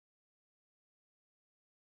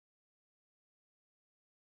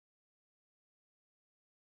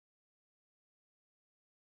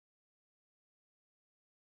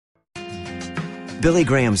Billy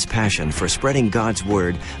Graham's passion for spreading God's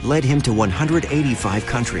Word led him to 185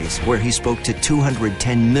 countries where he spoke to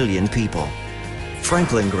 210 million people.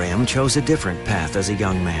 Franklin Graham chose a different path as a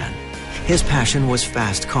young man. His passion was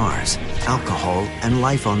fast cars, alcohol, and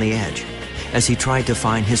life on the edge, as he tried to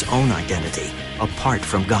find his own identity apart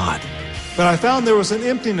from God. But I found there was an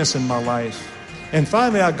emptiness in my life. And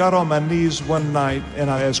finally, I got on my knees one night,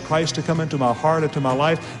 and I asked Christ to come into my heart, into my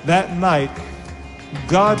life. That night,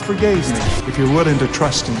 God forgave me. If you're willing to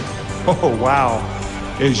trust Him, oh, wow,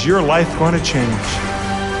 is your life going to change?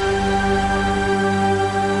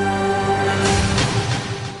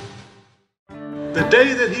 The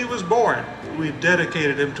day that he was born, we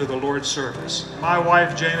dedicated him to the Lord's service. My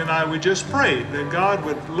wife, Jane, and I, we just prayed that God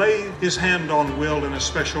would lay His hand on Will in a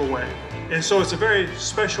special way. And so it's a very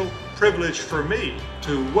special privilege for me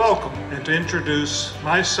to welcome and to introduce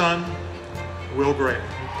my son, Will Graham.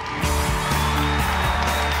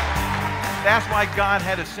 That's why God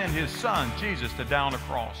had to send His Son, Jesus, to die on the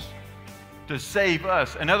cross, to save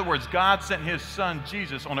us. In other words, God sent His Son,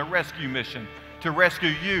 Jesus, on a rescue mission to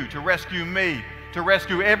rescue you, to rescue me, to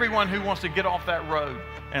rescue everyone who wants to get off that road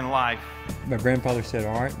in life. My grandfather said,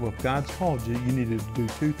 all right, well, if God's called you, you need to do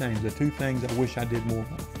two things. The two things I wish I did more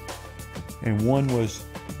of. And one was,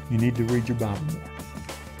 you need to read your Bible more.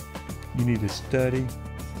 You need to study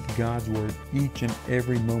God's Word each and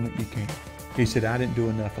every moment you can. He said, I didn't do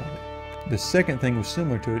enough of it. The second thing was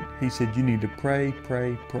similar to it. He said, you need to pray,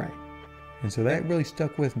 pray, pray. And so that really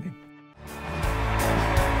stuck with me.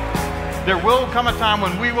 There will come a time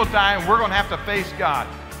when we will die and we're going to have to face God.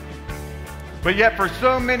 But yet for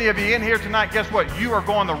so many of you in here tonight, guess what? You are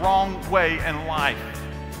going the wrong way in life.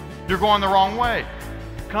 You're going the wrong way.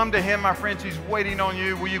 Come to Him, my friends. He's waiting on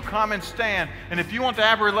you. Will you come and stand? And if you want to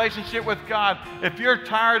have a relationship with God, if you're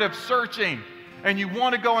tired of searching and you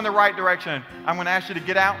want to go in the right direction, I'm going to ask you to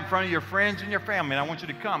get out in front of your friends and your family, and I want you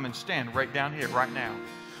to come and stand right down here, right now.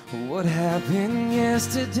 What happened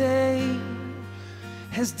yesterday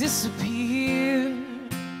has disappeared.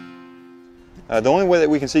 The only way that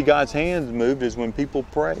we can see God's hands moved is when people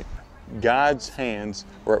pray. God's hands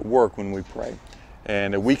are at work when we pray.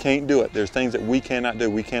 And we can't do it. There's things that we cannot do.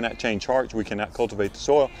 We cannot change hearts. We cannot cultivate the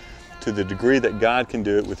soil to the degree that God can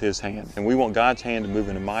do it with His hand. And we want God's hand to move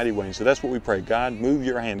in a mighty way. And so that's what we pray. God, move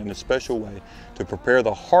your hand in a special way to prepare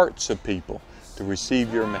the hearts of people to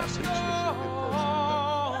receive your message.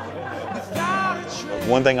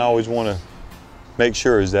 One thing I always want to make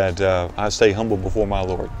sure is that I stay humble before my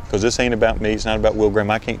Lord. Because this ain't about me. It's not about Will Graham.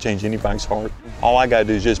 I can't change anybody's heart. All I got to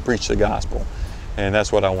do is just preach the gospel. And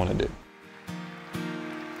that's what I want to do.